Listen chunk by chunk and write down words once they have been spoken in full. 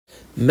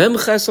Mem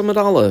Ches Amud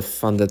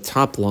Aleph on the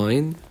top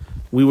line,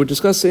 we were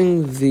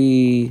discussing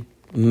the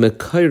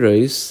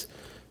Mekayres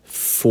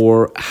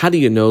for how do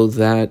you know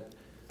that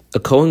a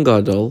Kohen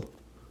Gadol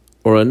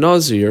or a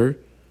Nazir,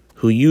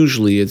 who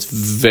usually it's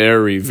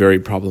very, very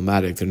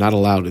problematic, they're not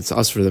allowed, it's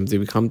us for them to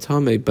become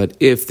Tameh, but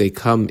if they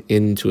come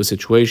into a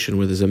situation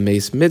where there's a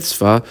Mace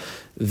Mitzvah,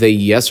 they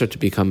yes are to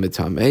become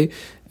Mitameh,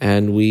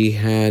 and we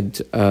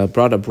had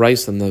brought up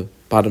rice on the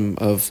bottom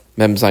of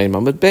Mem Zayin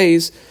Mamad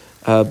Beis,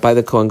 by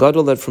the Kohen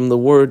Gadol, that from the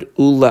word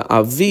Ula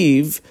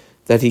Aviv,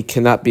 that he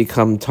cannot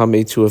become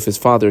Tameh too if his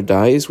father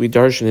dies. We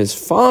darshan his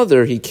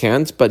father, he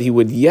can't, but he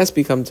would yes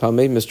become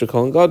Tameh, Mr.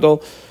 Kohen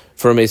Gadol,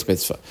 for a Mace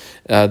Mitzvah.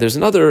 There's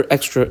another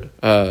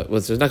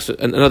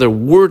another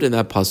word in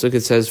that pasuk.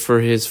 It says, for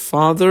his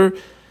father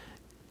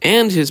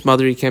and his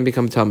mother he can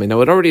become Tameh.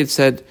 Now, it already had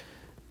said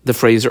the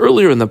phrase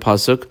earlier in the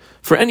pasuk,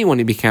 for anyone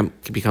he can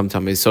become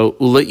Tameh. So,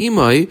 Ula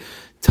Imai,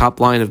 top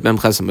line of Mem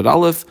Ches Amud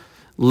Aleph,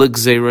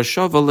 L'gzeira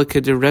shava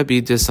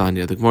l'kederebi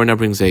desanya. The Gemara now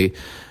brings a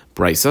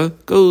brisa,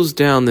 goes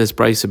down this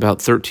brisa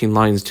about 13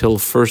 lines till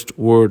first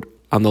word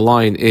on the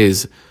line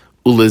is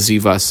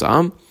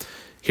ulezivasam.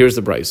 Here's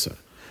the brisa.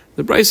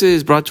 The brisa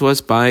is brought to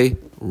us by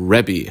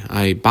Rebbe.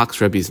 I box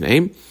Rebbe's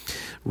name.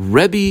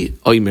 Rebbe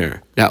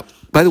Oimer. Now,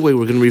 by the way,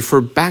 we're going to refer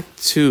back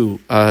to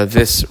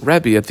this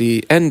Rebbe at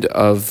the end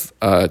of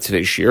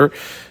today's shir,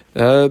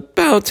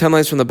 about 10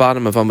 lines from the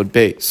bottom of Amud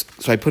Beis.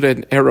 So I put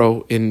an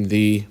arrow in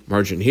the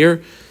margin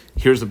here.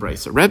 Here's the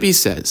brisa. Rebbe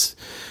says,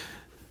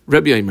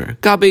 Rebbe Omer,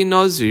 Gabe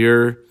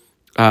Nazir,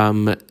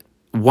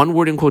 one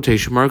word in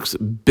quotation marks,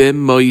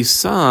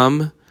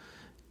 B'moisam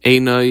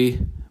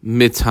Einai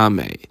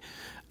Mitame.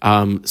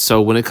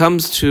 So when it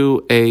comes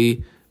to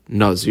a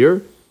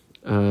Nazir,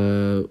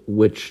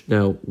 which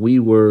now we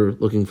were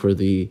looking for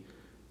the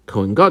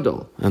Kohen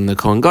Gadol, and the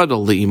Kohen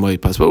Gadol li'imoy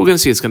pas. But we're going to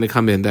see it's going to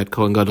come in that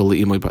Kohen Gadol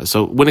li'imoy pas.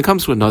 So when it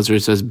comes to a Nazir,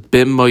 it says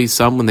bim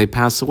moisam, when they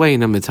pass away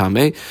in a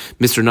mitame.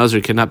 Mr.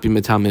 Nazir cannot be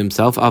mitame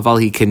himself. Aval,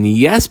 he can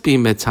yes be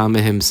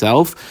mitame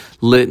himself.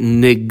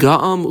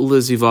 Nigaam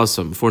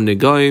ulezivasam, for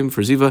nigaim,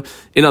 for ziva.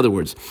 In other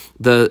words,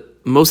 the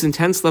most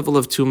intense level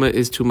of tuma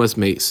is tumas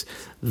mace.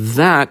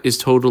 That is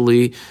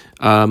totally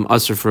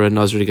usher for a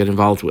Nazir to get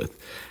involved with.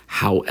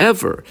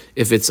 However,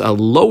 if it's a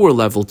lower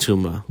level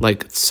tuma,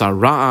 like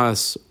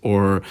tsaras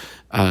or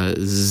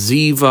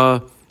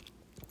ziva,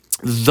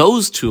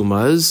 those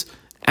tumas,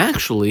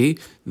 actually,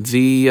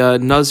 the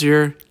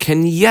Nazir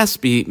can yes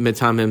be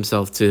mitam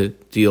himself to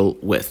deal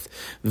with.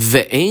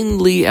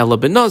 Ve'ein li ela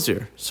ben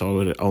Nazir. So I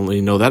would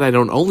only know that. I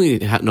don't only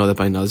know that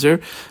by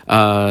Nazir.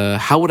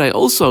 How would I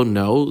also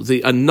know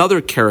another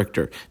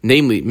character,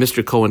 namely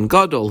Mr. Kohen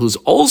Gadol, who's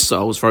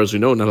also, as far as we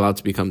know, not allowed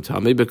to become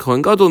Tameh, but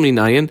Kohen Gadol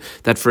minayin,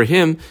 that for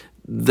him,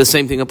 the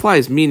same thing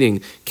applies,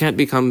 meaning can't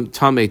become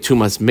Tameh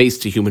tumas mace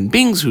to human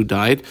beings who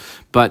died,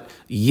 but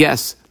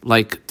yes,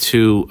 like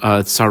to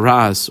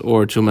tsaras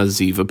or tumas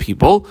ziva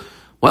people.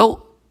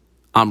 Well,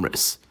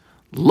 Amris.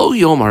 Lo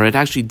Yomar, it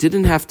actually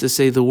didn't have to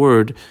say the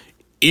word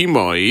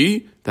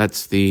imoi.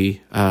 That's the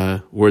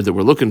word that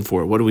we're looking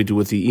for. What do we do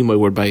with the imoi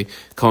word by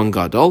Kohen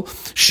Gadol?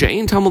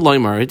 Shein Talmud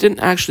Loimar, it didn't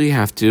actually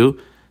have to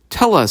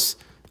tell us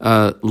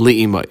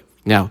li imoi.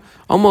 Now,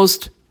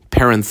 almost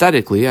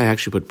parenthetically, I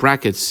actually put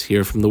brackets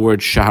here from the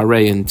word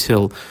shaharei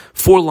until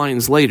 4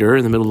 lines later.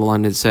 In the middle of the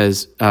line, it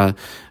says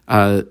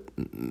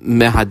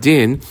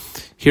mehadin.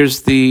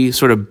 Here's the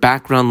sort of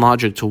background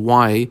logic to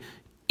why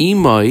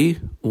imai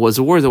was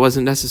a word that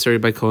wasn't necessary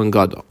by Kohen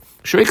Gadol.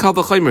 Shrei kal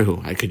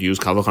v'chaymerhu. I could use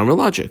kal v'chaymer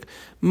logic.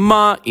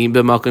 Ma im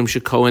b'malkim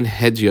shekohen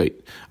hedyoit.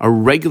 A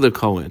regular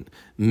Kohen.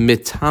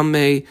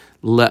 Mitame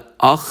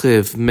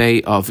le'achiv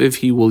me'av. If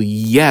he will,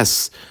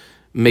 yes,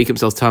 make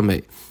himself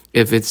tameh.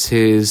 If it's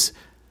his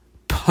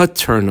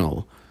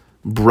paternal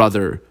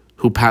brother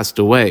who passed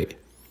away,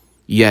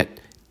 yet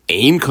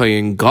ein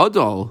Kohen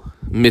Gadol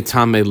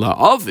mitame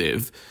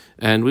la'aviv.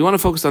 And we want to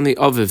focus on the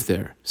aviv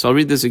there. So I'll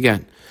read this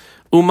again.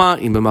 Uma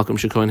im b'malkum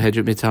shekohen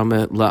hedret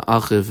mitame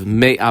la'achiv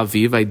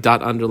me'aviv. I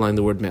underline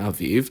the word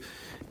me'aviv.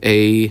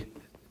 A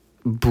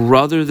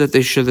brother that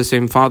they share the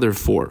same father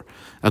for.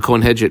 A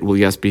Kohen hedret will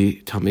yes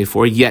be tameh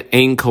for. Yet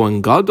ein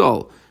Kohen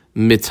Gadol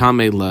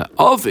mitame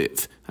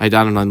la'aviv. I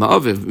underline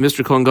la'aviv.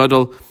 Mr. Kohen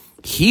Gadol,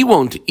 he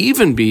won't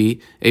even be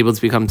able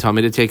to become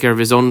tameh to take care of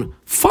his own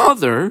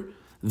father.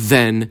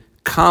 Then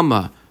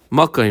kama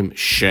makim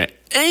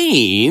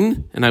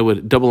she'ein, and I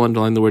would double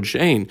underline the word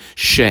she'ein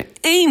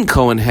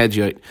Kohen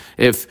hedyoit.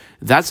 If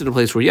that's in a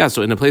place where,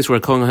 so in a place where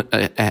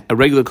a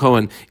regular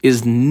Kohen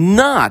is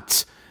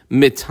not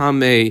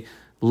mitame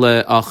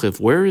le'achiv.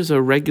 Where is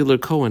a regular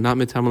Kohen not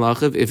mitame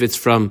le'achiv? If it's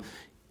from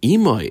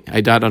imoi,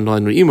 I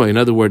underline imoi. In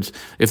other words,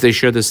 if they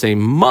share the same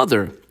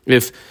mother,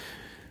 if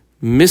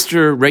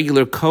Mr.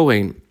 Regular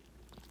Kohen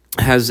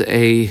has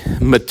a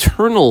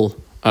maternal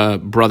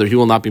brother, he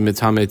will not be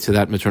mitame to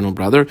that maternal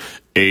brother.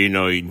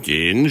 Einoi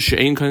din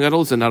she'ein Kohen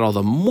Gadol, and not all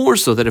the more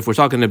so that if we're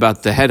talking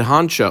about the head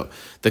honcho,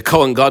 the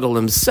Kohen Gadol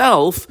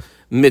himself,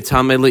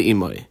 mitame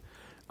le'imoi.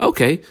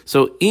 Okay,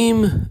 so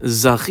im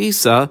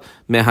zachisa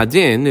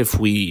mehadin, if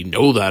we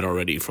know that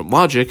already from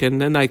logic,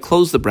 and then I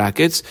close the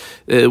brackets,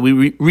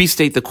 we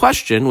restate the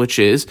question, which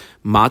is,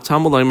 ma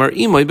tamulaymar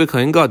imay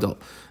b'kohen gadol.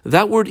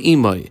 That word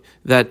imay,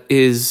 that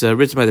is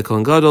written by the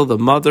Kohen Gadol, the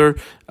mother,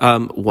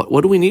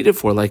 what do we need it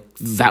for? Like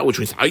that which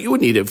we thought you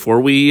would need it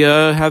for, we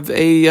have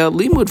a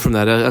limud from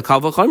that, a kal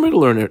v'chomer to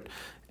learn it.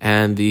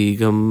 And the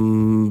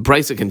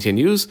Brisa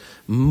continues,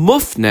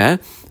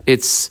 mufne,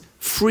 it's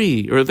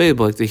free or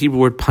available, like the Hebrew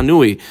word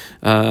panui.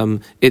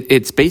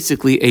 It's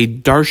basically a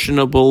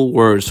darshanable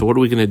word. So what are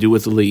we going to do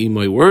with the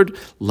le'imoy word?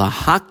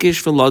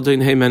 Lahakish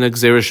v'ladoin heimen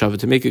gzera shava,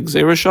 to make a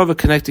gzera shava,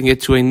 connecting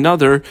it to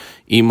another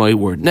imoy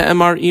word.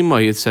 Ne'emar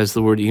imoy, it says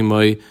the word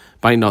imoy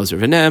by Nazir.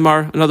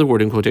 V'ne'emar, another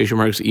word in quotation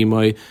marks,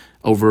 imoy,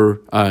 over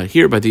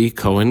here by the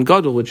Kohen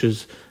Gadol, which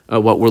is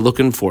what we're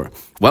looking for.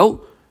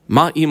 Well,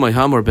 ma imoy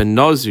hamor ben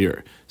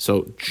Nazir.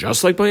 So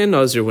just like by a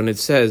Nazir, when it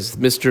says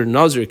Mr.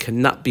 Nazir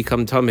cannot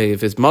become tameh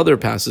if his mother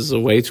passes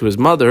away to his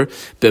mother,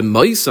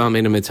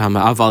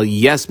 aval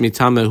yes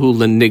mitamehu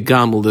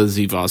lenigam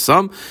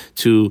lezivasam,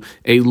 to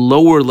a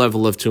lower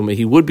level of tumah,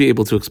 he would be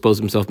able to expose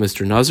himself,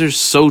 Mr. Nazir.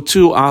 So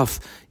too af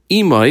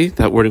imay,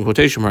 that word in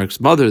quotation marks,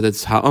 mother,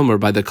 that's ha'omer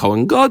by the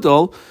Kohen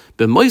Gadol,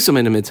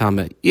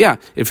 yeah,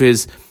 if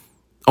his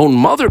own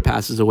mother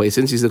passes away,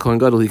 since he's the Kohen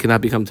Gadol, he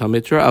cannot become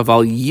Tamitra.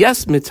 Aval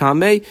yes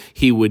mitame,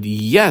 he would,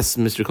 yes,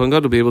 Mr. Kohen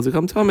Gadol, be able to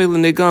come Tameh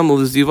l'negam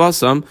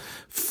l'zivasam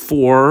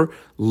for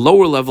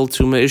lower level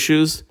Tuma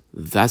issues.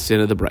 That's the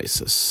end of the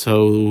Brisa.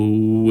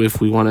 So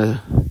if we want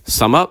to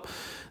sum up,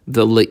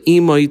 the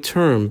le'imai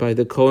term by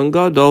the Kohen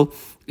Gadol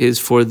is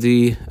for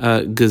the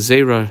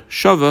Gezerah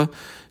Shava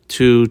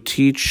to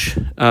teach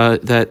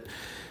that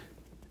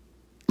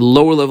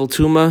lower level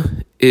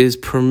Tuma is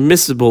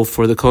permissible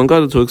for the Kohen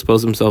Gadol to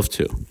expose himself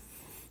to.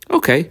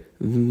 Okay,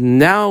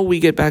 now we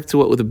get back to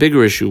what the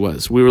bigger issue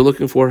was. We were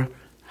looking for,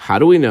 how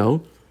do we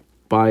know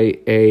by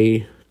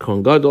a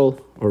Kohen Gadol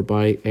or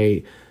by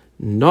a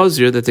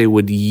Nazir that they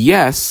would,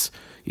 yes,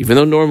 even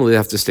though normally they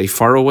have to stay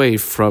far away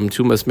from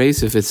Tumas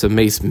Mace, if it's a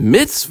Mace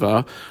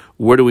mitzvah,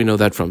 where do we know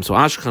that from? So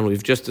Ashkan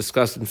we've just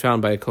discussed and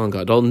found by a Kohen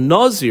Gadol.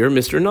 Nazir,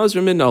 Mr.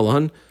 Nazir min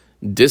Nolan,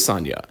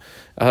 Disanya.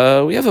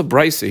 We have a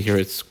brisa here.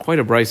 It's quite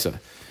a brisa.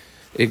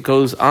 It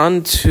goes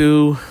on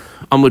to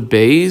Amud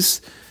Beis,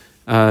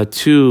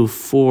 2,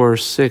 4,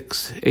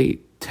 6,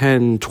 8,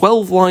 10,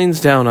 12 lines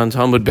down on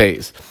Amud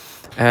Beis.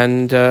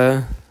 And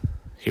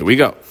here we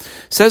go.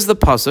 Says the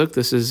pasuk.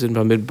 This is in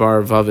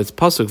Bamidbar Vav. It's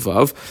pasuk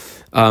Vav.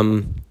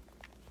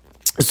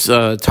 It's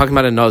talking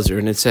about a Nazir,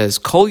 and it says,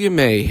 Kol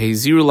Yemei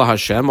Heziru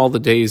LaHashem, all the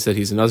days that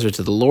he's a Nazir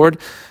to the Lord,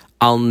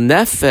 Al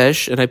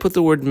Nefesh, and I put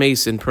the word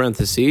mace in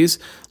parentheses,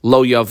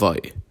 Lo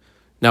Yavai.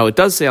 Now, it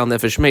does say al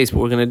nefesh mace, but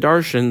we're going to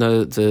darshan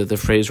the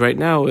phrase right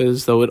now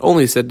as though it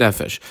only said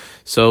nefesh.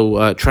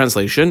 So,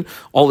 translation,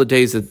 all the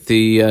days that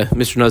the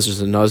Mr. Nazir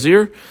is a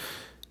Nazir,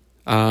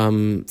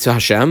 to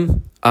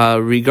Hashem,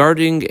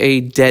 regarding a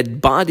dead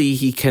body,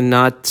 he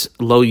cannot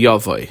lo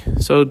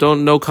yavoi. So,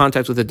 no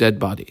contact with a dead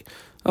body.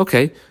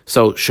 Okay,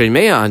 so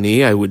Shemea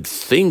Ani, I would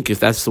think, if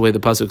that's the way the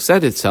pasuk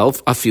said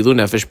itself, afilu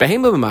nefesh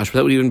behema b'mash,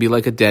 that would even be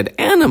like a dead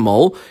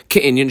animal.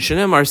 Ke'inyan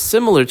shenem are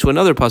similar to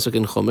another pasuk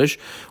in Chumash,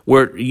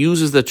 where it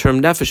uses the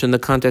term nefesh in the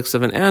context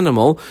of an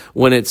animal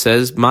when it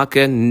says make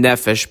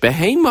nefesh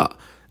behema,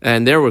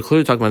 and there we're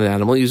clearly talking about an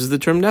animal. It uses the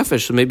term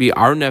nefesh, so maybe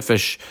our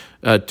nefesh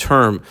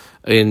term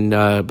in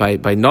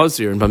by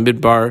Nazir and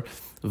Bamidbar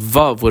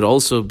Vav would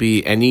also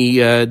be any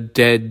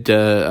dead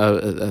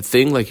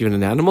thing, like even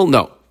an animal.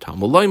 No.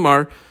 Talmud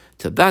Loimar,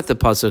 to that the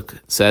pasuk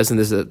says, and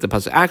this is, the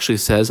pasuk actually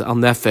says, al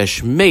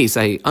nefesh mace.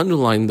 I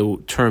underline the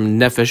term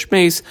nefesh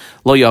mace,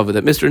 lo yava,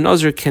 that Mr.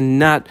 Nazir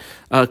cannot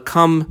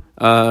come,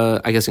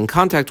 in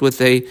contact with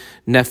a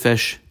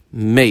nefesh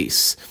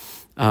mace.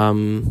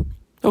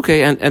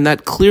 Okay, and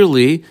that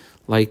clearly,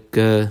 like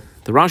the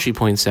Rashi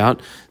points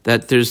out,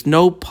 that there's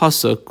no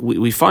pasuk.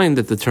 We find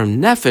that the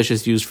term nefesh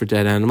is used for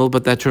dead animal,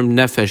 but that term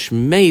nefesh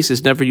mace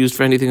is never used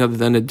for anything other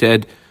than a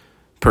dead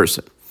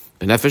person.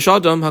 Nefesh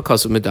Adam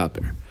HaKasav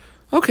Medaber.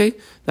 Okay,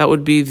 that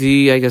would be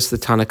the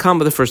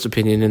Tanakama, the first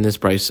opinion in this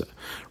brisa.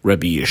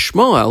 Rabbi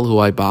Yishmael, who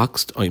I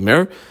boxed,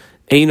 Omer,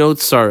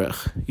 Einot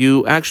Sarech.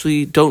 You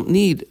actually don't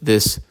need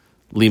this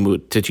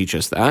limud to teach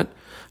us that.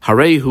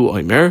 Harehu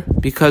Omer,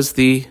 because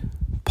the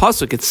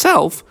pasuk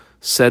itself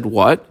said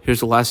what?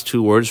 Here's the last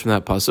two words from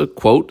that pasuk,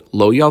 quote,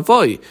 Lo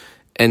Yavoi,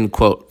 end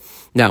quote.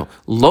 Now,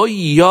 Lo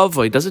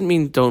Yavoi doesn't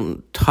mean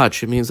don't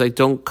touch, it means like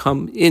don't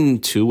come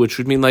into, which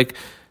would mean like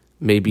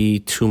maybe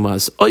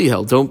tumas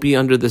oyel. Don't be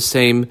under the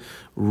same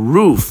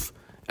roof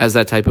as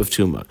that type of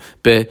tuma.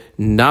 Be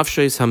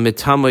nafshes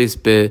hamitamos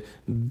be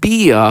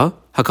bia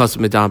hakas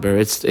medaber.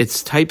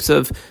 It's types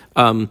of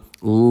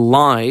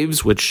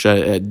lives, which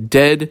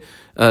dead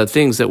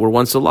things that were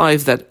once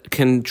alive that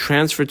can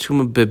transfer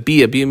tuma be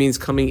bia. Bia means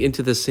coming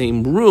into the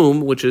same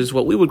room, which is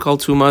what we would call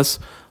tumas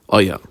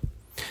oyel.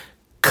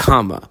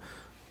 Kama.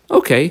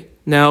 Okay,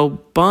 now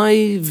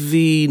by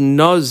the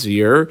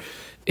Nazir,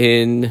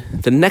 in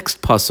the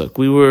next pasuk,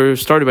 we were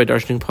started by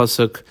darshaning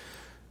pasuk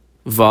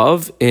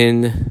Vav,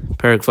 in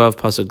Perek Vav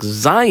Pasuk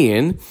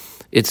Zayin,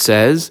 it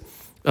says,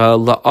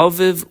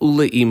 La'aviv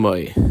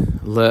ule'imai,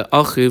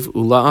 le'achiv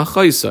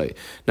ula'achaisai.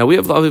 Now we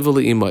have la'aviv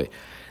ule'imai.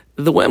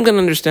 The way I'm going to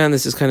understand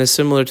this is kind of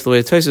similar to the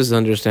way Tosfos is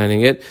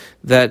understanding it,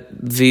 that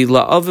the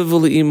la'aviv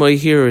ule'imai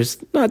here is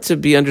not to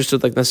be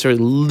understood like necessarily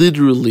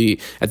literally,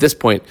 at this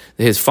point,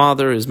 his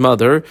father, his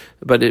mother,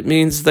 but it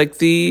means like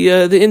the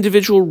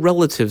individual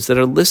relatives that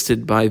are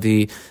listed by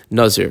the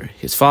Nazir,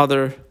 his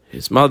father,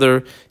 his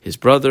mother, his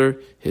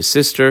brother, his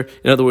sister.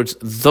 In other words,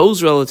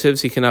 those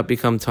relatives he cannot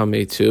become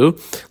tamei to.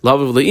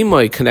 La'aviv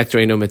ule'imai connector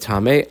eino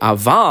metame,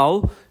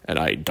 aval, and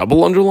I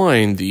double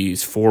underline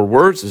these 4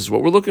 words, this is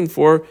what we're looking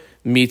for,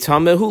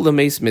 mitamehu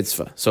lemeis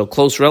mitzvah. So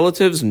close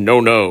relatives,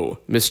 no.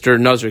 Mr.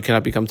 Nazir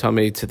cannot become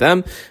tamei to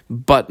them,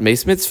 but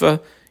meis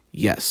mitzvah,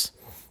 yes.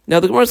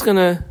 Now the Gemara is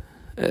going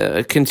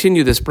to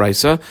continue this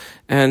brisa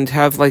and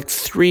have like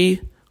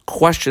 3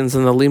 questions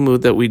in the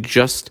limud that we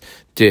just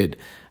did.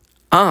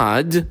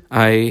 Ad,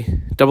 I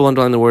double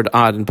underline the word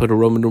ad and put a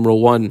Roman numeral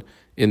 1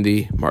 in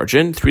the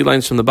margin, 3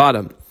 lines from the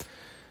bottom.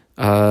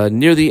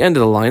 Near the end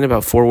of the line,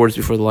 about 4 words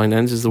before the line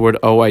ends, is the word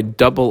O. I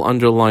double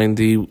underline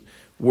the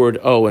word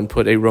O and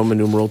put a Roman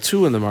numeral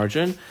 2 in the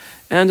margin.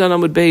 And on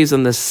Amud Beis,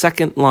 on the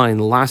second line,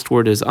 the last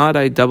word is ad.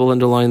 I double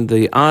underline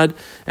the ad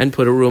and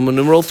put a Roman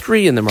numeral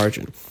 3 in the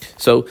margin.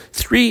 So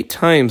 3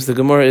 times the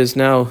Gemara is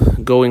now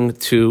going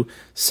to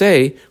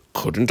say,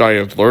 couldn't I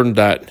have learned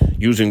that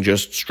using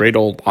just straight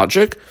old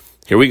logic?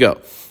 Here we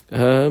go.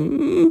 I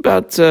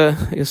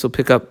guess we'll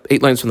pick up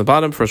 8 lines from the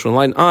bottom. First one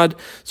line, ad.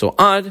 So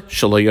ad,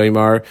 shelo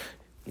yoimar.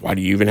 Why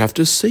do you even have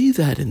to say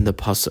that in the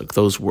pasuk,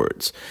 those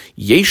words?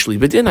 Yeshli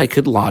bedin, I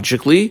could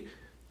logically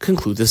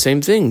conclude the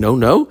same thing.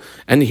 No.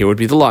 And here would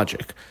be the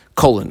logic.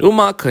 Colon,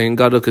 uma, kohen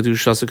gadol,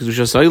 kedusha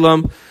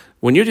sa'ilam.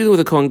 When you're dealing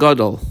with a kohen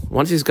gadol,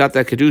 once he's got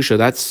that kedusha,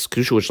 that's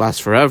kedusha which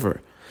lasts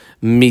forever.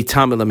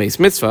 Mitam lemeis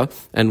mitzvah.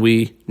 And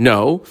we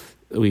know,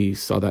 we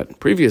saw that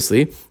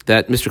previously,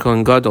 that Mr.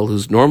 Kohen Gadol, who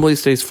normally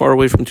stays far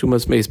away from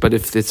Tumas Mace, but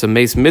if it's a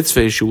Mace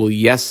mitzvah issue, will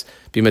yes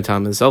be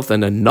Matam himself.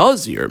 Then a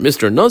Nazir,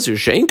 Mr. Nazir,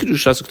 Shein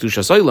Kedushas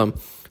Kedusha Soilam,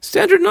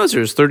 standard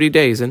Nazir is 30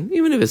 days, and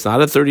even if it's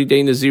not a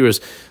 30-day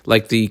Nazirus,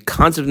 like the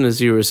concept of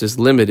Nazirus is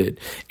limited.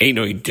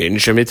 Einoi din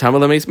shemitam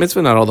lemeis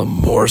mitzvah, not all the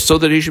more so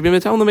that he should be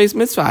Matam lemeis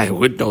mitzvah. I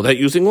would know that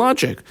using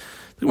logic.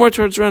 The Gemara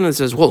turns around and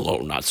says, well, lo,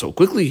 not so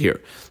quickly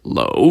here.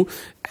 Lo,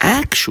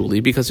 actually,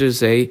 because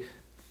there's a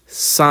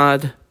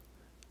sad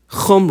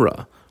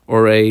chumrah,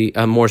 or a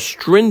more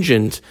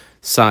stringent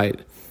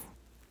side.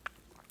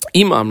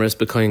 Imamres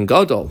b'kohen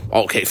gadol.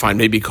 Okay, fine,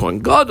 maybe kohen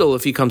gadol,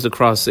 if he comes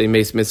across a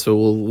mace mitzvah,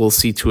 will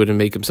see to it and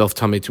make himself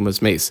tamei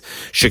tumas mace.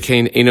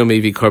 Shekain eno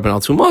maybe korban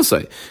al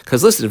tumasai.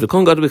 Because listen, if the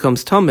kohen gadol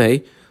becomes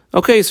tamei,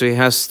 okay, so he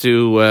has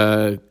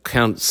to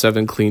count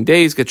 7 clean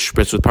days, get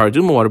spritzed with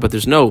paraduma water, but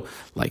there's no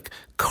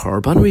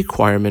korban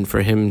requirement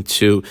for him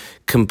to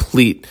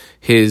complete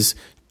his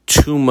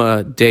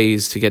Tuma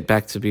days to get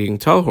back to being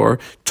tahor.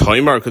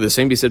 Toimar, could the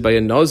same be said by a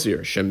Nazir?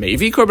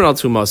 Shemevi korban al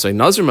tumasai.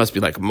 Nazir must be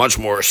like much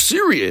more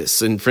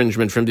serious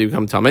infringement for him to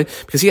become tamei,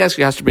 because he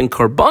actually has to bring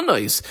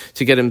korbanos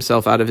to get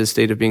himself out of his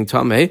state of being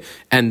tamei,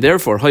 and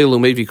therefore hayalu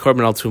mevi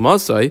korban al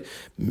tumasai.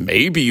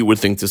 Maybe you would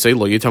think to say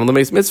lo yitam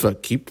lemeis mitzvah,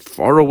 keep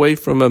far away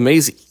from a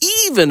mace,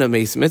 even a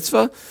mace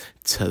mitzvah.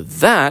 To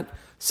that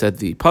said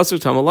the pasuk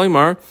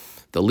Tamalaymar,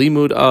 the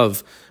limud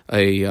of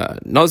a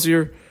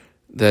Nazir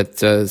that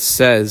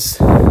says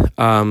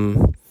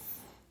la'aviv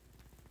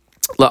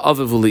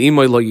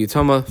ule'imai lo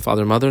yitama,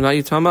 father, mother, not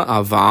yitama,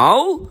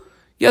 aval,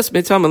 yes,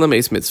 mitama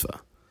lemeis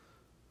mitzvah.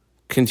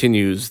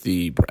 Continues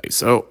the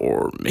brisa,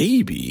 or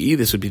maybe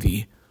this would be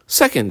the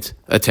second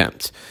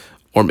attempt,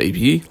 or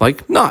maybe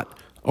not,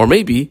 or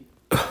maybe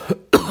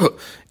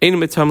ein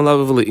mitama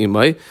la'aviv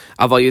ule'imai,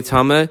 aval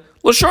yitama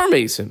l'shar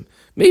meisim.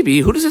 Maybe,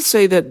 who does it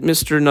say that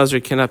Mr.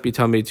 Nazir cannot be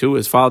tamei to?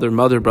 His father,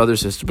 mother, brother,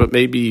 sister, but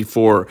maybe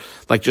for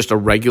just a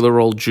regular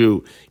old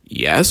Jew.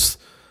 Yes,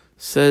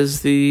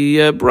 says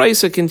the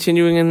brisa,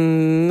 continuing,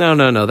 and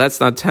no,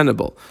 that's not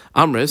tenable.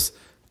 Amris,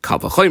 kal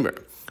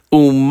v'chomer.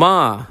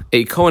 Uma,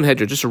 a Kohen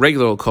hedger, just a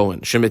regular old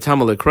Kohen,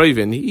 shemitama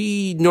lekroivin,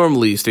 he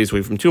normally stays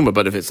away from Tuma,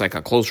 but if it's like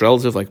a close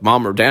relative, like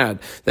mom or dad,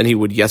 then he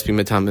would, yes, be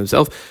mitam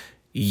himself.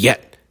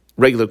 Yet,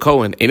 regular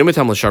Kohen, eno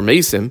mitam l'shar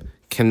meisim,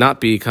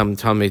 cannot become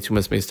tamei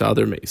tumas meis to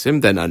other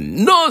meisim. Then a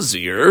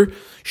Nazir,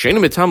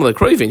 sheinu mitam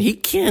lekroivin, he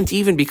can't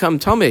even become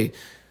tamei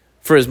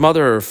for his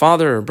mother or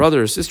father or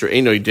brother or sister.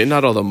 Einoi din,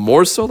 not all the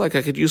more so. Like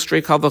I could use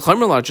straight kal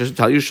v'chomer logic to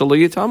tell you shelo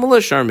yitam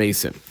l'shar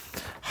meisim.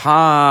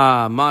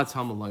 Ha ma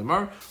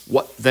tamalaymar.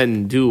 What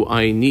then do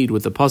I need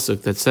with the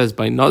pasuk that says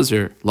by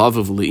Nazir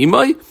la'aviv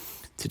ule'imai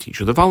to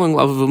teach you the following: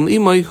 la'aviv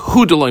ule'imai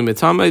hu deloi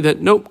mitamei,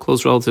 that nope,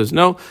 close relatives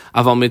no,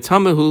 aval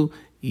mitamehu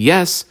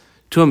yes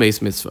to a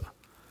mace mitzvah.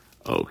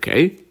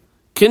 Okay,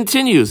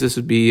 continues. This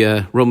would be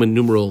Roman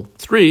numeral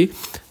 3.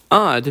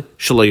 Ad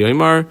shelo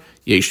yoimar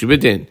yeshu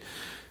bedin.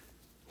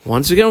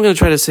 Once again, I'm going to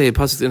try to say a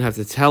pasuk didn't have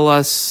to tell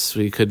us.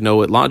 We could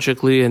know it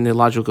logically, and the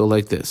logic will go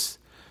like this: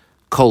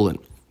 colon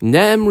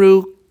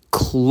Nemru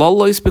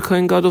klolois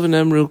b'kohen gadol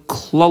v'nemru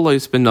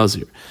klolois ben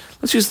Nazir.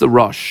 Let's use the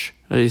rush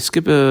I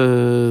skip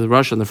a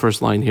rush on the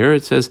first line here.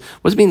 It says,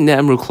 what does it mean,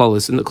 ne'emru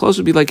klalis? And the klalis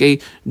would be like a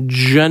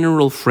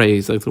general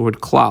phrase, like the word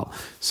klal.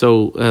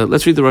 So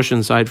let's read the rush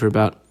inside for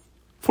about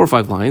 4 or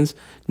 5 lines.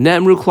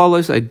 Ne'emru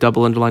klalis, I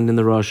double underlined in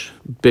the rush,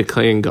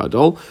 b'kayin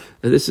gadol.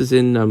 This is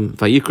in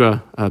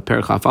Vayikra,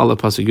 Perek Chaf Aleph,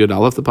 Pasuk Yud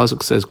Aleph. The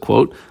Pasuk says,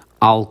 quote,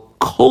 Al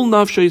kol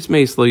nafsho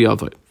meis lo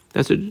yavoi.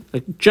 That's a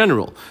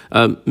general.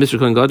 Mr.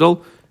 Kohen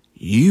Gadol,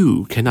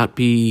 you cannot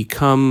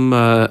become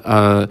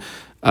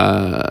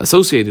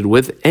associated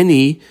with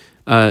any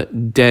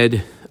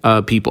dead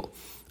people.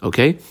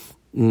 Okay?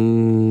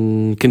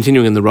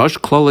 Continuing in the rush,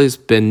 Kloles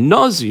ben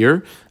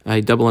Nazir, I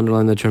double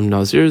underline the term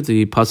Nazir.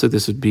 The pasuk,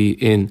 this would be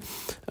in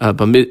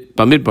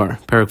Bamidbar,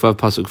 Perek Vav,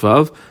 Pasuk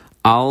Vav,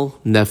 Al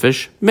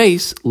Nefesh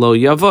Meis Lo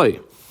Yavoy.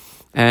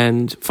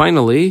 And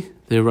finally,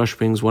 the rush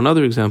brings one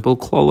other example,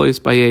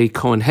 Kloles by a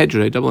Kohen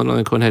Hedra, double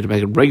underline Kohen Hedra, by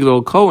a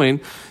regular Kohen.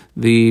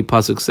 The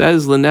pasuk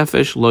says,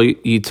 Lenefesh Lo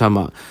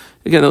Yitama.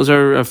 Again, those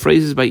are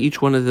phrases by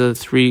each one of the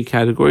 3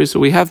 categories. So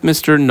we have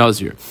Mr.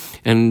 Nazir.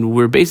 And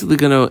we're basically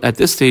going to, at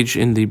this stage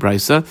in the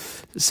Brisa,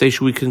 say,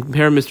 should we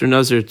compare Mr.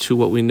 Nazir to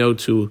what we know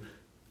to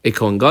a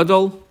Kohen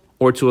Gadol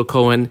or to a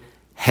Kohen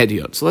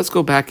Hediot? So let's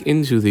go back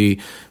into the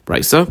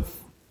Brisa.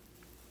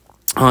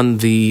 On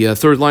the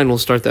 3rd line, we'll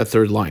start that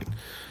 3rd line.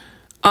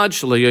 Ad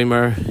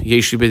shalayomer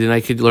yeshi bidin,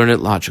 I could learn it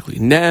logically.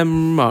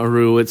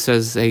 Nemaru, it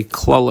says a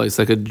klala, it's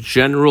like a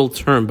general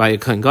term by a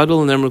Kohen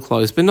Gadol, and Nemru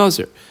klala ben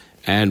Nazir.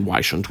 And why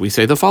shouldn't we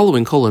say the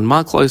following? Colon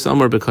ma klala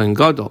amar b'Kohen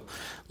Gadol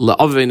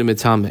la'avveinu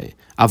mitame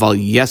aval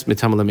yes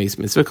mitame lemeis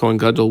mitzvah. Kohen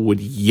Gadol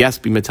would yes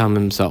be mitame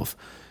himself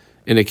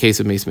in a case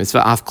of meis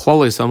mitzvah. Af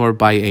klala amar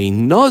by a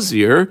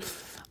Nazir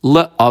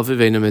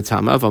la'avveinu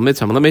mitame aval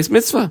mitame lemeis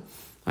mitzvah.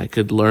 I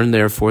could learn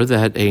therefore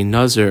that a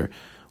Nazir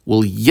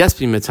will yes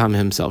be mitame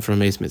himself from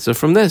meis mitzvah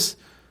from this,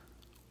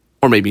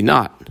 or maybe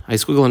not. I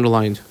squiggle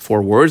underlined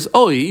 4 words.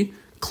 Oi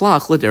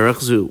klach l'derech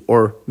zu,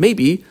 or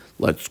maybe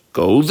let's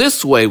go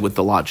this way with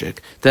the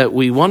logic that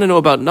we want to know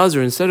about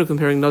Nazir. Instead of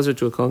comparing Nazir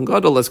to a Kohen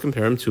Gadol, let's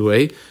compare him to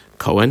a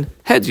Kohen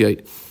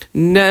Hediot.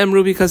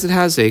 Ne'emru, because it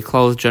has a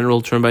klal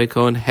general term by a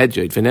Kohen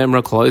Hediot.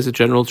 V'ne'emra klal is a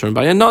general term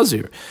by a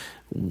Nazir.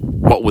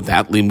 What would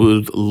that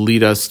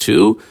lead us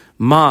to?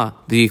 Ma,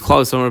 the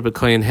klal samar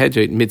b'Kohen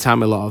Hediot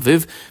mitame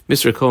la'aviv.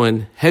 Mr.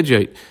 Kohen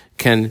Hediot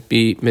can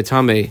be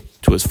mitame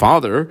to his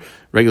father,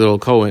 regular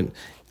old Kohen.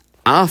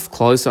 Af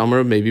klal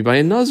samar maybe by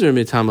a Nazir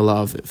mitame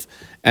la'aviv.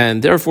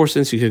 And therefore,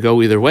 since you could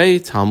go either way,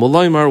 Talmud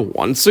Laimar,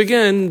 once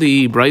again,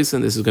 the Brisa,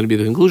 and this is going to be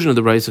the conclusion of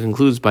the Brisa,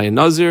 concludes by a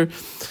Nazir,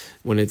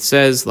 when it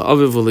says,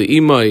 La'aviv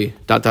u'le'imai, ...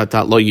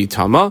 lo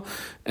yitama,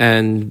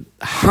 and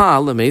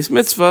ha, lemeis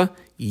mitzvah,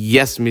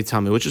 yes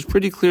mitame, which is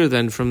pretty clear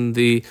then from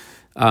the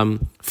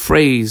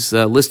phrase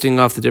listing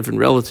off the different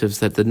relatives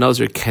that the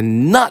Nazir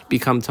cannot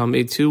become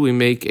tamei to. We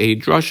make a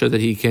drasha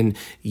that he can,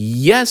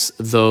 yes,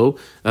 though,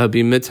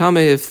 be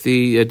mitame if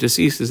the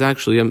deceased is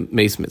actually a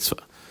meis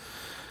mitzvah.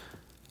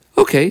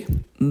 Okay,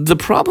 the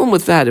problem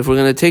with that, if we're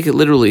going to take it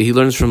literally, he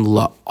learns from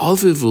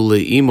la'aviv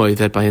u'le'imai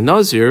that by a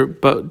Nazir,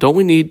 but don't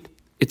we need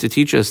it to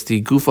teach us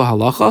the gufa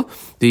halacha?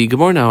 The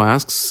Gemara now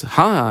asks,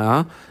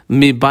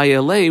 mi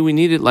bayale, we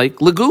need it like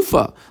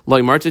legufa,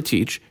 laimar to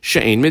teach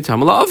she'ein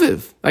mitam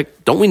la'aviv.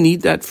 Like, don't we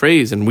need that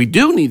phrase? And we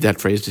do need that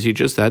phrase to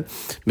teach us that,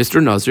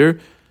 Mr. Nazir,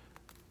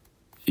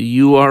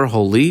 you are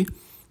holy,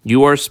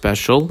 you are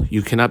special,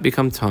 you cannot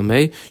become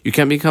tameh, you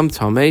can't become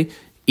tameh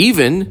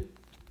even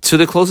to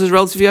the closest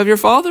relative you have, your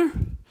father.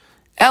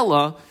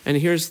 Ella, and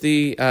here's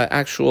the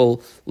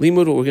actual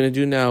limud. What we're going to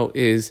do now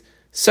is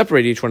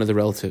separate each one of the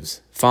relatives.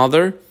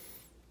 Father,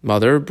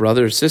 mother,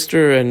 brother,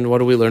 sister, and what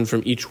do we learn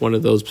from each one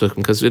of those?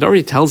 Because it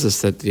already tells us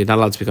that you're not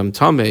allowed to become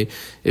tameh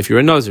if you're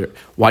a Nazir.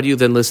 Why do you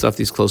then list off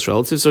these close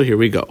relatives? So here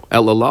we go.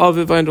 Ella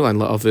la'aviv, I underline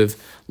la'aviv,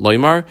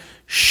 loimar,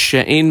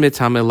 she'ein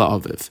mitameh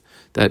la'aviv.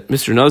 That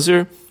Mr.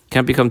 Nazir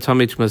can't become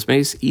tamei to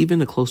masmeis,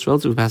 even a close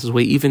relative who passes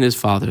away, even his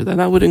father. Then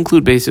that would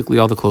include basically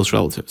all the close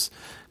relatives.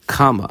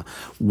 Comma.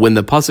 When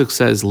the pasuk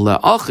says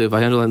la'achiv,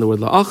 I underline the word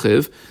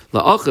la'achiv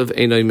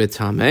einoi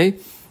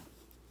mitamei.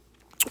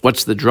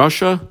 What's the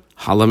drasha?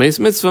 Halameis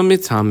mitzvah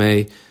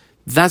mitamei.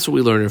 That's what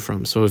we learn it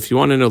from. So if you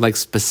want to know, like,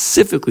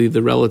 specifically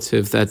the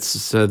relative,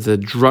 that's the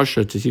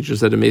drasha to teach us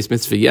that a meis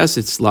mitzvah, yes,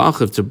 it's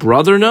la'achiv. To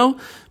brother, no,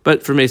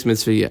 but for meis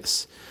mitzvah,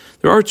 yes.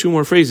 There are 2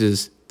 more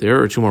phrases. There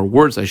are 2 more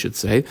words, I should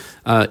say.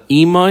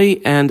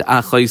 Imai and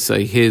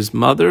achaisai, his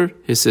mother,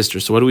 his sister.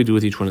 So what do we do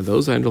with each one of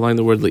those? I underline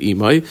the word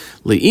le'imai.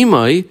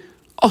 Le'imai,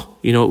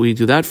 you know what we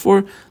do that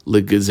for?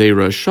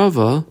 Le'gezera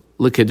shava,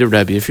 le'keder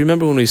Rebbe. If you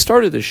remember when we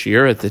started this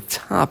year, at the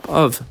top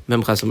of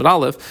Mem Chas Amud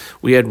Aleph,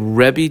 we had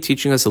Rebbe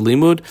teaching us a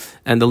limud,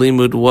 and the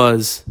limud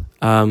was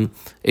a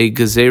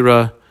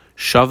gezera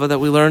shava that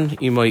we learned,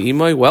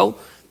 imai. Well,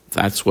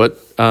 that's what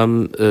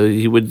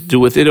he would do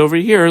with it over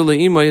here.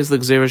 Le'imai is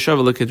l'gzeira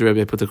shava l'keder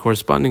Rebbe. I put the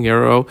corresponding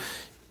arrow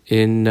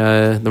in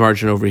the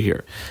margin over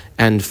here.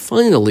 And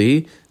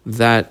finally,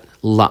 that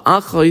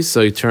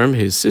la'achaisai term,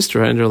 his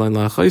sister, I underline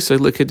la'achaisai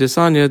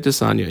l'kedesanya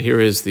desanya.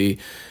 Here is the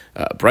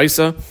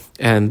Brisa,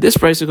 And this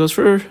brisa goes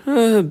for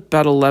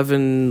about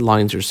 11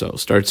 lines or so,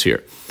 starts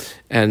here.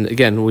 And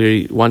again,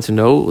 we want to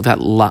know that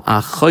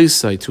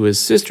la'achaisai to his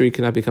sister, he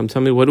cannot become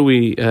tummy. What do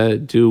we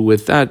do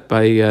with that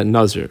by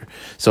Nazir?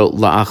 So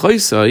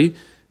la'achaisai,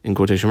 in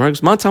quotation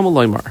marks, ma tamu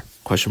loymar,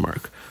 question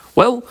mark.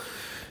 Well,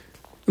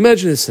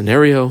 imagine this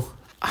scenario.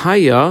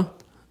 Haya,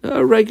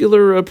 a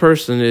regular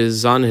person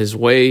is on his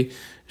way,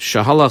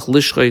 shahalach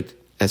lishchait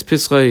as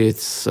pischai,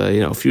 it's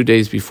a few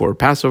days before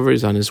Passover.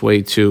 He's on his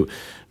way to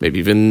maybe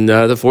even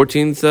the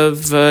 14th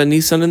of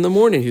Nisan in the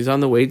morning. He's on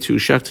the way to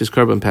shecht his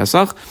korban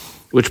Pesach,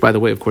 which, by the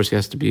way, of course, he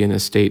has to be in a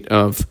state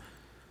of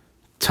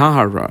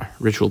tahara,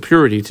 ritual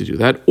purity, to do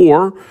that.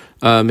 Or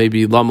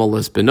maybe lamal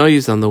les benoy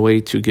is on the way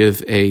to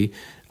give a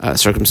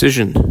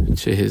circumcision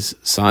to his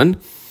son.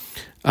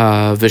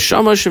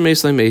 V'shama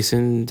shemeis lemeis,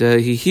 and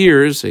he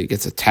hears, he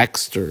gets a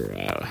text or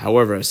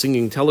however, a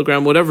singing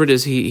telegram, whatever it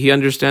is, he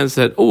understands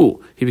that,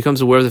 he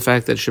becomes aware of the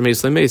fact that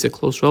shemeis lemeis, a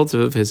close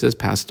relative of his, has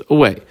passed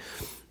away.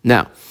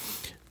 Now,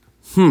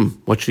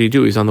 what should he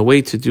do? He's on the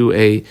way to do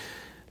a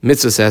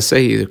mitzvah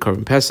essay, either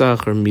korban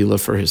Pesach or Mila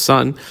for his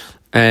son,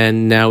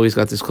 and now he's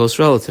got this close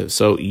relative.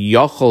 So,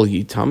 yachol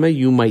yitame,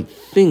 you might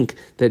think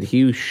that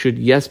he should,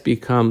 yes,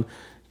 become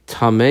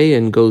tameh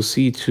and go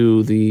see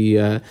to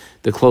the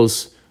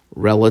close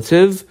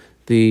relative.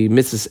 The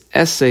mitzvah's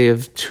essay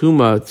of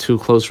tuma to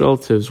close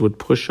relatives would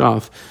push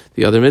off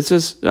the other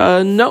mitzvahs.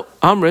 No,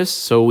 amris.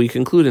 So we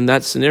conclude in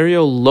that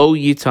scenario, lo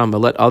yitama,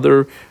 let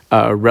other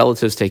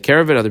relatives take care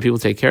of it, other people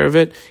take care of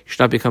it. You should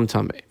not become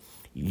tameh.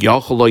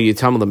 Yachol lo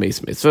yitama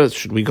l'meis mitzvah.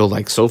 Should we go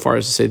like so far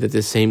as to say that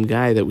this same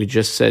guy that we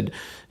just said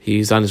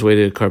he's on his way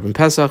to korban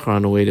Pesach or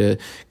on the way to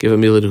give a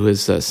milah to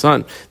his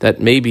son, that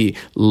maybe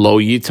lo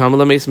yitam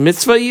l'meis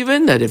mitzvah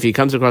even, that if he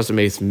comes across a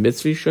meis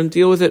mitzvah, he shouldn't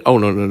deal with it? Oh,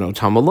 no.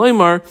 Tama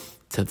loymar.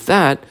 To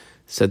that,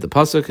 said the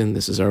pasuk, and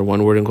this is our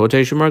one word in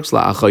quotation marks,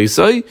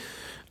 la'achaisai,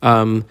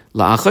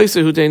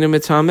 la'achaisai hu deina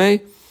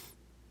mitame,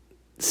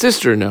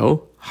 sister,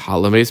 no,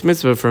 halameis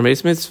mitzvah, for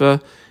meis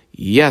mitzvah,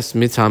 yes,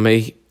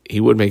 mitame, he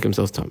would make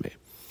himself tameh.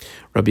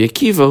 Rabbi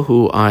Akiva,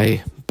 who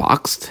I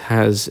boxed,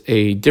 has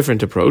a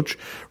different approach.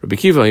 Rabbi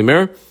Akiva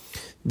Imer,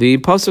 the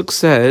pasuk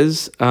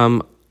says,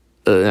 the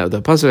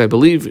pasuk I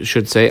believe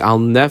should say al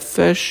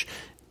nefesh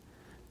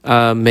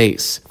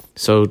meis.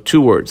 So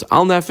 2 words,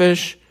 al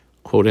nefesh,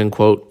 quote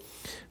unquote.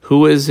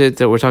 Who is it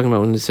that we're talking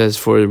about when it says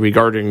for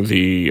regarding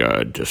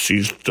the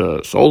deceased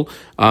soul?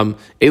 Elu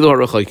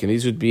harachaykin.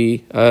 These would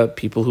be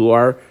people who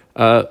are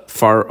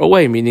far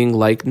away, meaning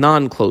like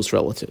non-close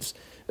relatives.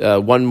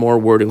 One more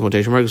word in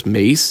quotation marks,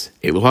 meis,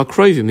 elu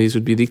hakroivim. These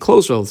would be the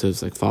close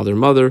relatives, like father,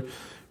 mother,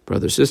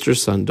 brother, sister,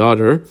 son,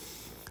 daughter.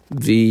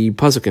 The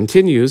pasuk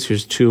continues.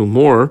 Here's 2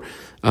 more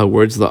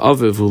words,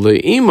 la'aviv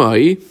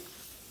u'le'imai.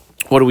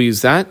 What do we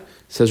use that?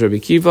 Says Rabbi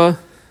Akiva,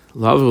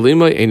 la'aviv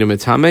u'le'imai einu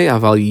mitame,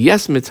 aval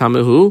yes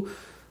mitamehu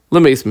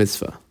l'meis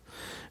mitzvah.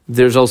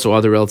 There's also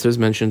other relatives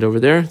mentioned over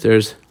there.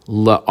 There's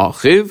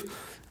la'achiv.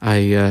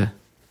 I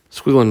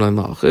squiggle on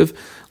la'achiv.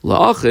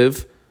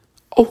 La'achiv.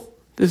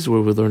 This is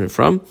where we learn it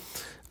from.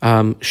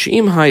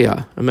 She'im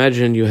haya.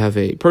 Imagine you have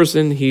a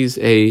person. He's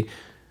a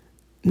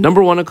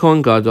number 1, a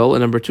Kohen Gadol,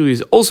 and number 2,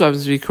 he's also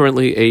happens to be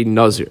currently a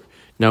Nazir.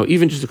 Now,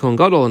 even just a Kohen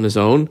Gadol on his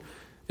own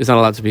is not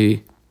allowed to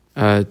be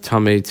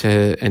tameh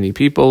to any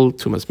people,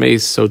 tumas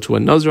meis. So to a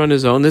Nazir on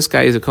his own, this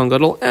guy is a Kohen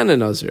Gadol and a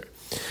Nazir.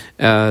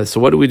 So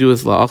what do we do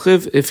with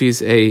la'achiv? If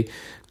he's a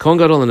Kohen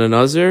Gadol and a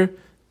Nazir,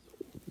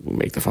 we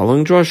make the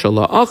following drasha: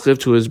 la'achiv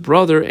to his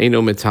brother,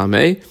 eino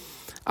mitameh,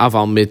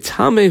 aval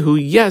mitamehu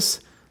yes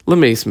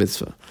l'meis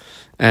mitzvah.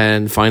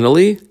 And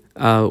finally,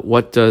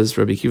 what does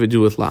Rabbi Akiva do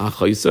with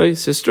la'achaisai,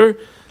 sister?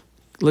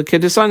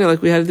 L'kedesani,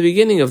 like we had at the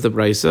beginning of the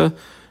brisa,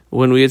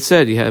 when we had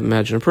said,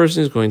 imagine a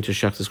person is going to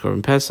shecht his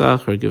korban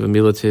Pesach or give a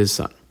milah to his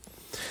son.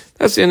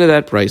 That's the end of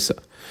that brisa.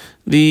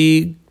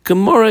 The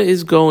Gemara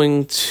is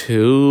going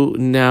to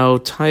now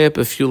tie up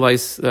a few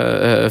loose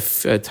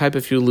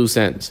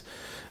ends.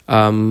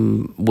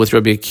 With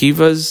Rabbi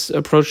Akiva's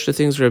approach to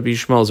things, Rabbi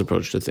Yishmael's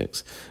approach to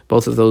things.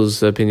 Both of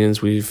those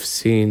opinions we've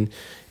seen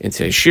in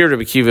today's shir.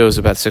 Rabbi Akiva was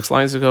about 6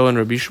 lines ago, and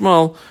Rabbi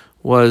Yishmael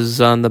was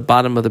on the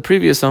bottom of the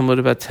previous Amud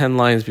about 10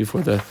 lines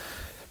before the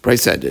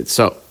brisa ended.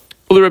 So,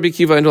 Uli Rabbi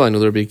Akiva, underline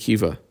Uli Rabbi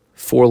Akiva.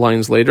 4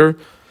 lines later,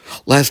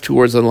 last 2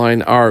 words on the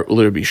line are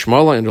Uli Rabbi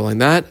Yishmael, I underline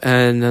that,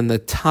 and then the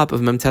top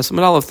of Mem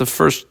Testament Aleph, the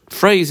first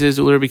phrase is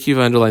Uli Rabbi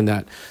Akiva, underline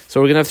that.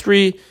 So we're going to have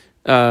 3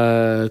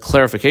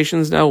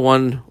 clarifications now.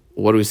 One,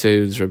 what do we say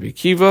is Rabbi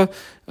Akiva?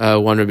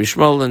 One Rabbi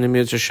Yishmael, and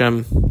Emir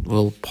Hashem.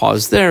 We'll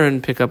pause there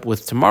and pick up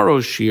with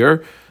tomorrow's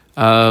shir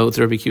with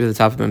Rabbi Akiva at the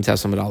top of Mem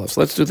Tes Amud Aleph.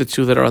 So let's do the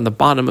 2 that are on the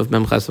bottom of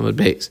Mem Ches Amud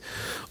Beis.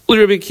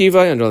 Rabbi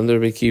Akiva and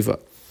Rabbi Akiva.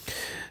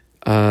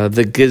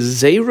 The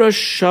Gezerah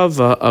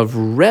Shava of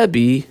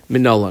Rebbe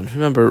Minolan.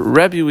 Remember,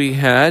 Rebbe we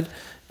had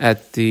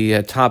at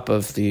the top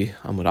of the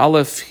Amud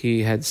Aleph.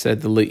 He had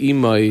said the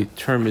Le'imai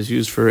term is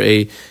used for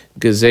a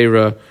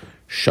Gezerah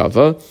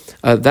Shava.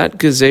 That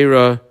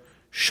Gezerah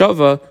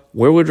Shava,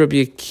 where would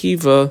Rabbi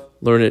Akiva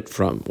learn it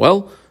from?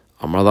 Well,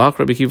 Amar Lach,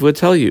 Rabbi Akiva would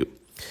tell you.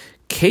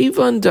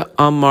 Kevan de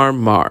Amar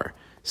Mar.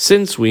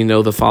 since we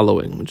know the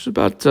following, which is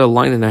about a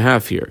line and a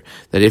half here,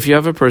 that if you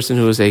have a person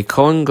who is a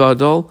Kohen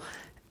Gadol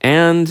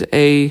and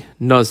a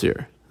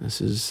Nazir,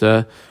 this is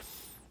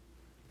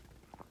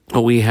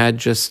what we had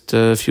just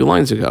a few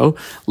lines ago,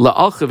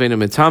 la'alchavena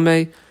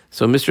mitame,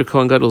 so Mr.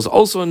 Kohen Gadol is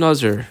also a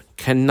Nazir,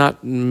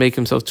 cannot make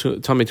himself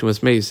tamei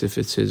tumas meis if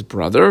it's his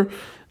brother,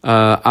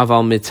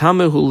 aval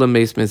mitame hu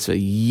lemeis mitzvah,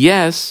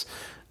 yes,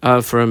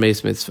 for a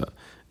meis mitzvah.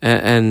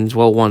 And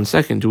well, 1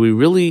 second, do we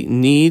really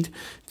need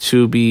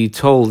to be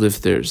told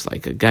if there's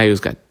like a guy who's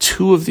got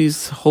two of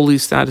these holy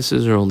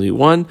statuses or only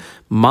one?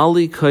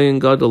 Mali Kohen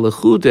Gadol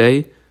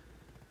lechude.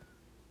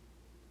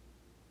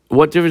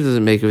 What difference does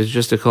it make if it's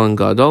just a Kohen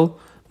Gadol?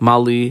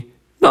 Mali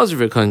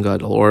Nazir Kohen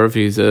Gadol, or if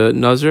he's a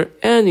Nazir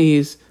and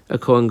he's a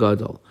Kohen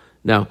Gadol.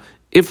 Now,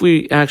 if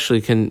we actually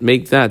can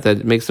make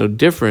that makes no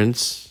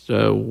difference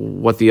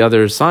what the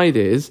other side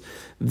is.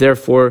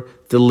 Therefore,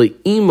 the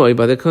le'imoy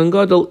by the Kohen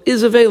Gadol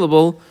is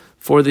available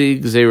for the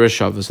Gzeira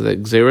Shava. So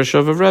that Gzeira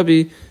Shava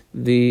Rabbi,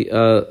 the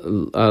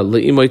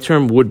le'imoy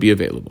term would be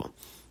available.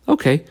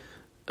 Okay.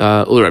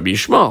 Rabbi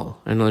Yishmael.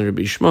 And on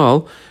Rabbi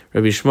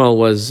Yishmael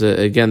was,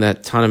 again,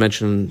 that Tana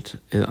mentioned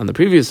on the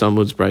previous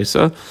Amud's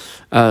Brisa.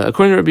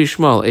 According to Rabbi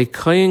Yishmael, a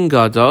Kohen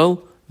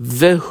Gadol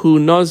vehu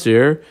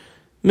Nazir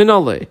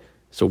minole.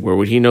 So where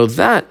would he know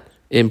that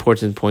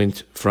important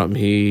point from?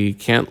 He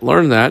can't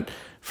learn that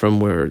from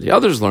where the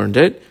others learned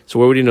it. So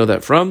where would he know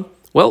that from?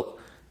 Well,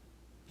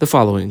 the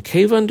following.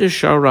 Kevan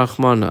deshar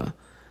rachmana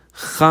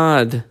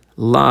chad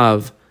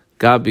lav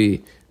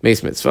gabi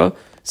meis mitzvah.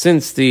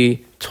 Since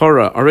the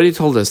Torah already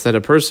told us that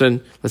a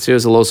person, let's say,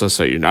 is a losa,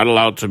 so you're not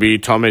allowed to be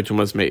tamei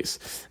tumas meis.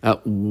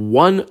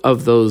 One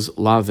of those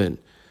lavin,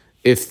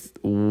 if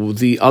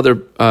the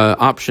other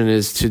option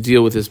is to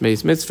deal with this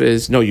meis mitzvah,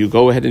 is no, you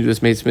go ahead and do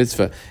this meis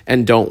mitzvah,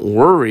 and don't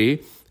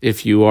worry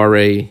if you are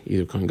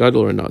either Kohen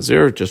Gadol or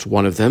Nazir, just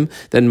one of them,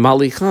 then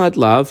mali chad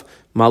lav,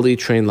 mali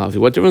train lav.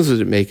 What difference does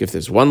it make if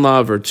there's one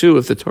lav or two?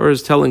 If the Torah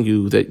is telling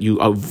you that you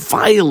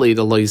violate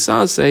a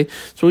loisase,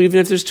 so even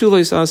if there's two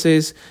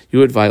loisases, you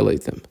would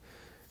violate them.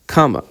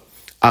 Kama.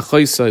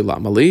 Achaisai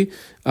lamali.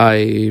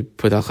 I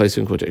put achaisai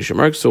in quotation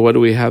marks. So what do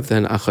we have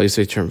then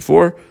achaisai term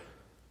for?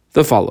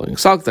 The following.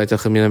 Salktai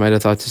Tachamina might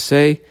have thought to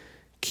say,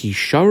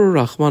 Kisharu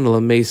Rachman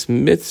Lameis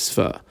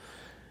Mitzvah.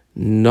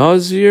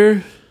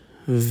 Nazir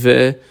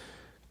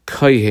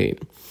ve'kayin.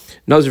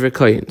 Nazir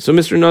ve'kayin. So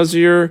Mr.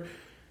 Nazir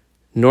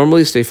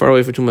normally stay far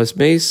away from tumas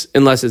meis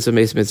unless it's a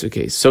meis mitzvah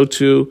case. So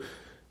too,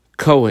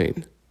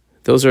 Kohen.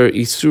 Those are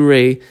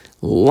isurei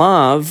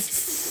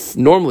lav,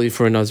 normally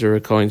for a Nazir or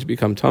Kohen to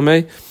become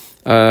tamei.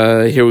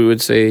 Here we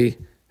would say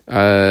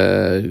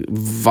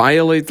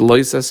violate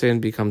loisase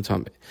and become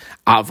tamei.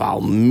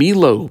 Aval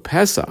Milo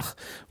Pesach.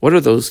 What are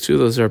those two?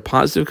 Those are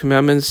positive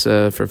commandments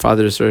for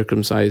father to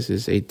circumcise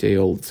his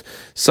 8-day-old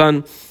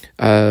son.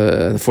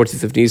 The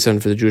 14th of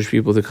Nisan for the Jewish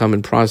people to come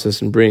and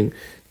process and bring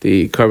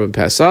the Karban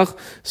Pesach.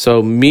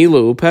 So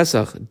Milo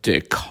Pesach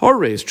de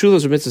Kares. True,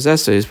 those are mitzvah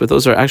essays, but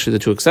those are actually the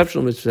two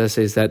exceptional mitzvah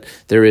essays that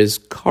there is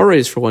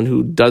Kares for one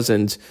who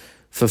doesn't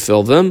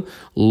fulfill them.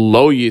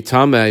 Lo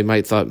Yitame, I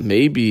might thought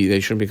maybe they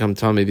shouldn't become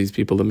Tameh, these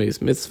people, the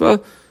Meis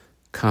Mitzvah.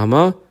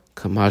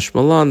 Kamash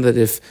Malan, that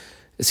if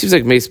it seems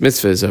like Meis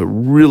Mitzvah is a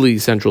really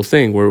central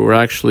thing where we're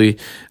actually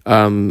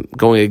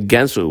going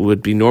against what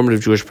would be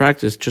normative Jewish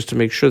practice just to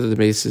make sure that the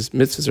Meis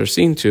Mitzvahs are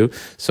seen to.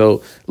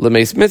 So,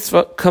 Lemeis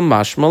Mitzvah,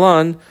 Kamash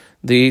Malan,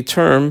 the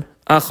term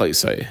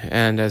Achaisai.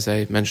 And as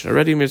I mentioned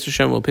already, Mr.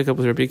 Shem will pick up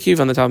with Rabbi Akiva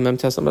on the top of Mem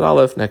Tes Amud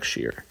Aleph next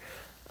year.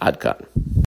 Ad Kan.